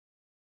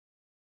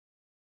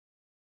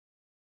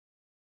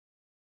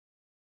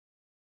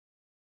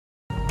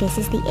This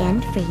is the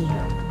end for you.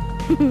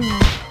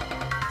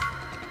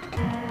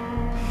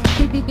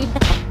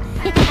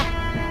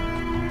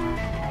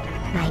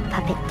 My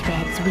puppet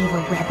threads weave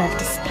a web of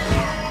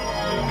despair.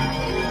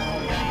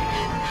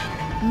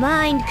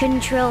 Mind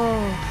control.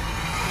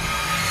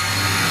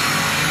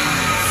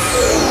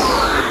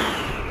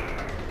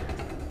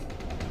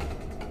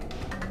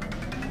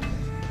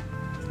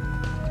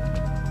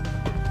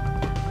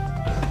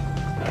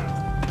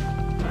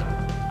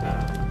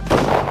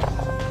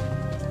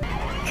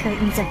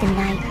 Curtains of the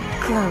night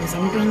close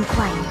and bring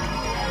quiet.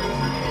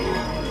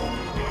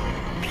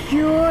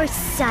 Pure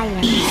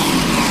silence.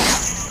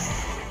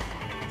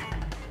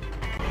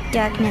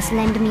 Darkness,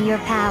 lend me your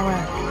power.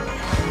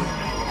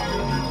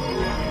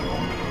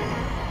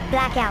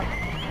 Blackout.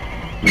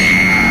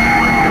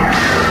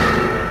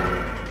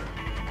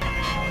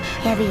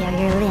 Heavy are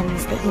your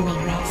limbs that you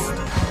may rest.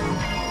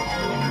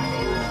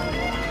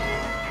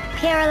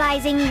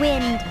 Paralyzing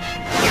wind.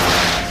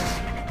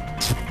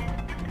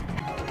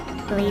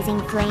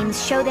 Blazing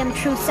flames show them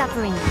true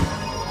suffering.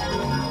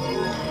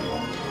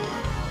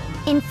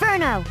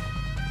 Inferno!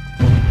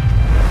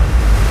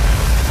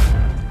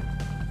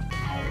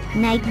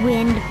 Night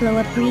wind, blow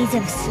a breeze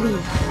of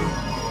sleep.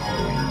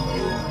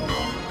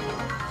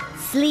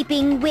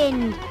 Sleeping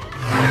wind.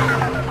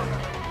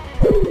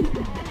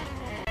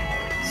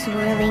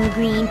 Swirling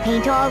green,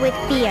 paint all with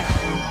fear.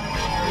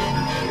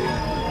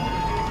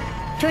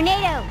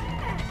 Tornado!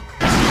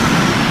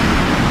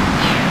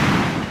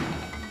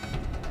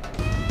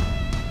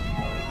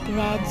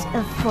 Threads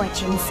of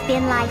fortune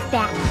spin life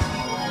back.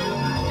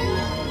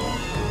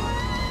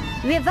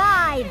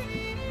 Revive!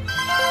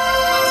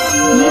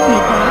 Need me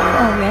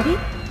back already?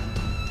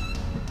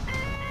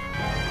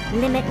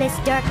 Limitless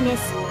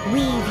darkness,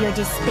 weave your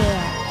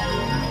despair.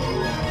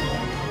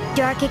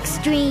 Dark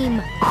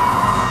extreme.